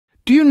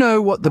Do you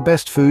know what the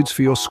best foods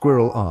for your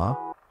squirrel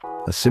are?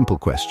 A simple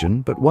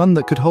question, but one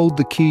that could hold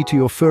the key to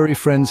your furry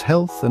friend's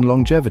health and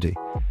longevity.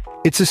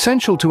 It's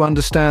essential to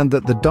understand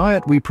that the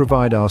diet we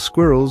provide our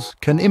squirrels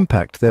can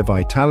impact their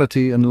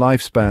vitality and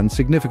lifespan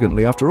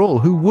significantly. After all,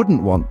 who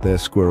wouldn't want their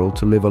squirrel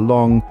to live a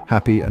long,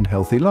 happy and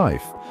healthy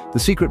life? The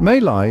secret may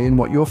lie in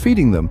what you're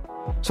feeding them.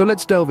 So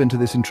let's delve into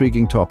this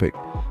intriguing topic.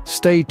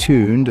 Stay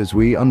tuned as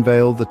we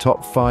unveil the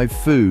top 5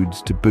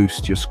 foods to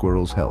boost your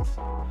squirrel's health.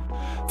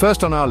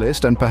 First on our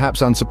list, and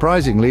perhaps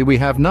unsurprisingly, we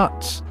have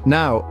nuts.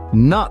 Now,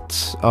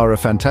 nuts are a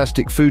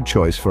fantastic food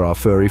choice for our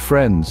furry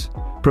friends,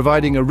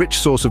 providing a rich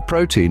source of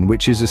protein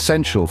which is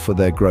essential for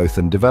their growth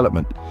and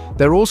development.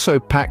 They're also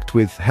packed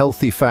with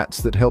healthy fats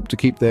that help to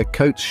keep their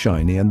coats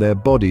shiny and their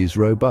bodies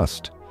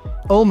robust.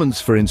 Almonds,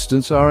 for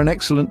instance, are an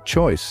excellent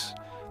choice.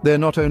 They're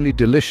not only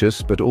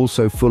delicious, but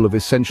also full of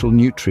essential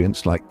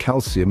nutrients like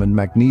calcium and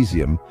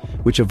magnesium,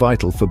 which are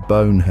vital for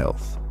bone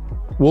health.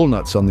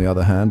 Walnuts, on the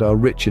other hand, are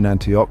rich in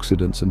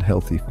antioxidants and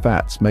healthy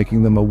fats,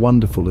 making them a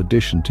wonderful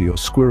addition to your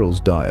squirrel's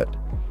diet.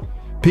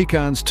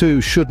 Pecans,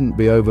 too, shouldn't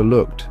be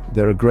overlooked.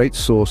 They're a great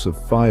source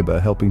of fiber,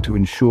 helping to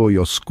ensure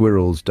your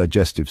squirrel's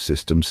digestive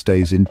system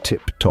stays in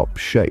tip-top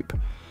shape.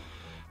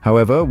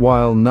 However,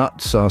 while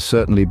nuts are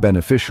certainly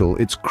beneficial,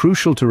 it's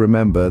crucial to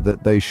remember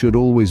that they should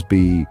always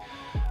be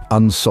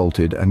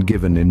unsalted and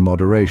given in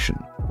moderation.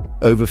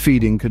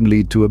 Overfeeding can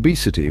lead to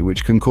obesity,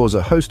 which can cause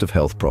a host of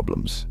health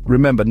problems.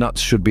 Remember, nuts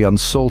should be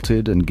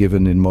unsalted and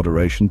given in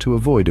moderation to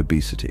avoid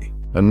obesity.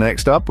 And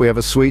next up, we have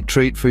a sweet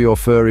treat for your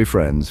furry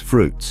friends: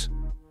 fruits.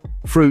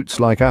 Fruits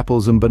like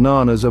apples and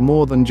bananas are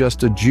more than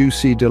just a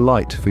juicy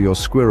delight for your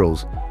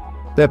squirrels.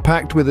 They're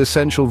packed with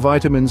essential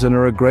vitamins and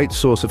are a great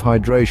source of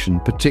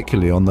hydration,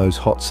 particularly on those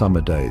hot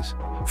summer days.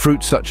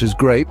 Fruits such as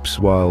grapes,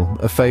 while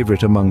a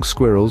favorite among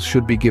squirrels,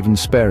 should be given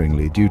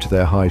sparingly due to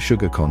their high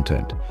sugar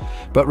content.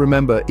 But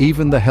remember,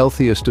 even the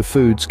healthiest of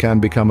foods can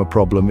become a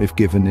problem if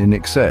given in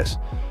excess.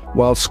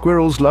 While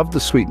squirrels love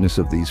the sweetness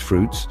of these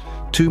fruits,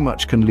 too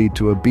much can lead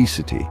to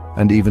obesity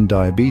and even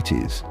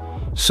diabetes.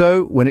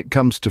 So, when it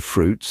comes to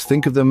fruits,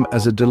 think of them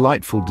as a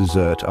delightful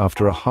dessert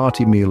after a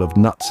hearty meal of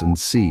nuts and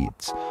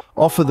seeds.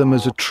 Offer them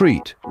as a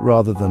treat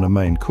rather than a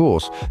main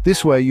course.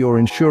 This way, you're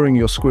ensuring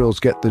your squirrels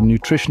get the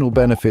nutritional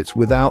benefits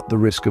without the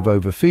risk of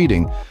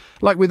overfeeding.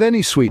 Like with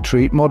any sweet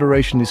treat,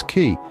 moderation is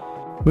key.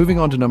 Moving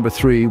on to number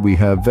 3, we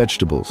have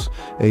vegetables,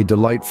 a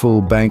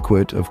delightful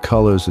banquet of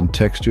colors and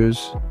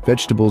textures.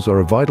 Vegetables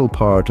are a vital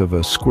part of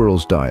a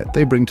squirrel's diet.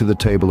 They bring to the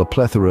table a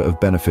plethora of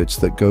benefits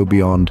that go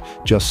beyond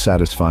just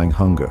satisfying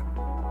hunger.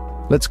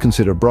 Let's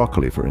consider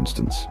broccoli, for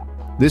instance.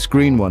 This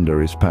green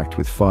wonder is packed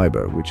with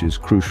fiber, which is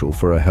crucial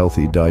for a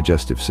healthy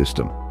digestive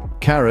system.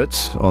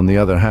 Carrots, on the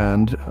other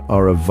hand,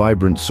 are a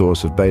vibrant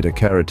source of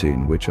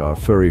beta-carotene, which our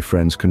furry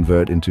friends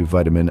convert into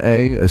vitamin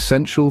A,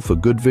 essential for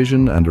good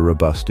vision and a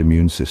robust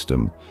immune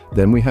system.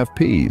 Then we have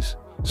peas.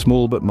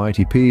 Small but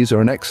mighty peas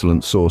are an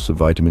excellent source of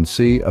vitamin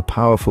C, a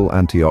powerful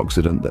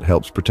antioxidant that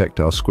helps protect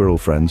our squirrel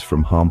friends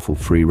from harmful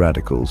free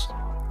radicals.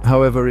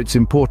 However, it's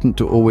important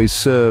to always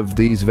serve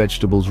these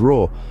vegetables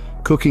raw.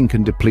 Cooking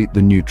can deplete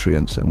the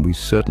nutrients, and we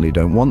certainly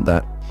don't want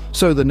that.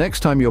 So the next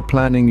time you're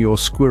planning your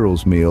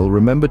squirrel's meal,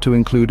 remember to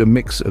include a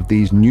mix of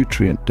these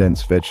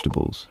nutrient-dense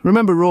vegetables.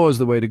 Remember, raw is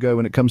the way to go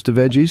when it comes to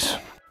veggies.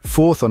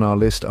 Fourth on our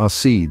list are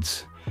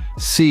seeds.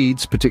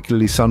 Seeds,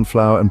 particularly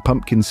sunflower and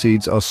pumpkin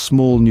seeds, are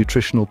small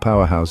nutritional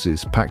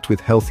powerhouses packed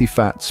with healthy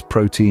fats,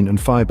 protein and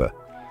fiber.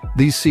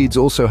 These seeds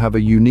also have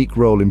a unique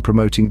role in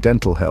promoting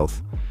dental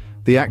health.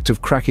 The act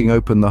of cracking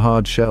open the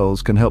hard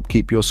shells can help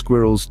keep your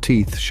squirrel's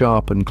teeth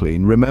sharp and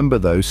clean. Remember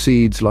though,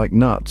 seeds like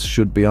nuts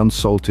should be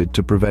unsalted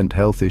to prevent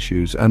health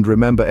issues. And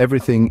remember,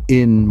 everything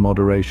in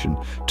moderation.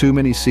 Too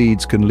many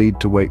seeds can lead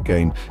to weight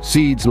gain.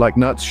 Seeds like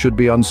nuts should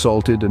be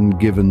unsalted and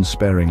given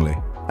sparingly.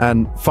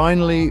 And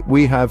finally,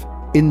 we have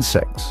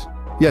insects.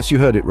 Yes, you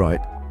heard it right.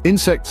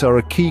 Insects are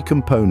a key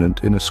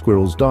component in a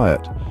squirrel's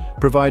diet,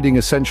 providing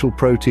essential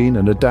protein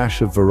and a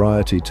dash of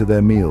variety to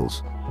their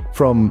meals.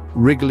 From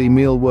wriggly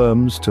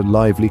mealworms to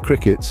lively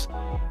crickets,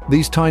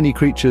 these tiny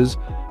creatures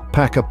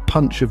pack a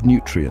punch of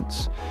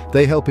nutrients.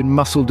 They help in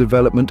muscle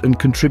development and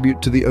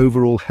contribute to the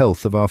overall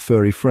health of our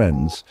furry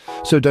friends.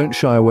 So don't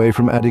shy away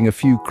from adding a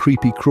few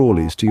creepy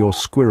crawlies to your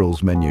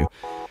squirrel's menu.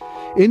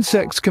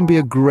 Insects can be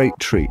a great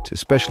treat,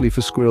 especially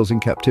for squirrels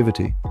in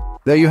captivity.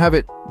 There you have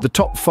it, the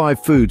top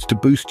 5 foods to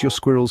boost your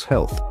squirrel's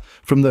health.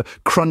 From the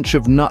crunch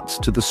of nuts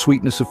to the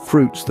sweetness of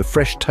fruits, the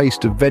fresh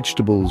taste of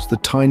vegetables, the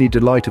tiny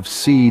delight of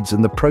seeds,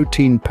 and the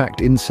protein-packed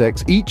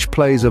insects, each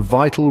plays a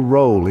vital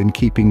role in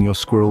keeping your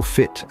squirrel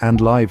fit and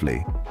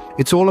lively.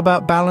 It's all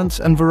about balance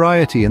and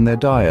variety in their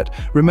diet.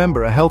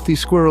 Remember, a healthy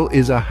squirrel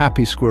is a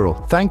happy squirrel.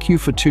 Thank you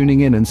for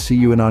tuning in, and see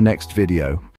you in our next video.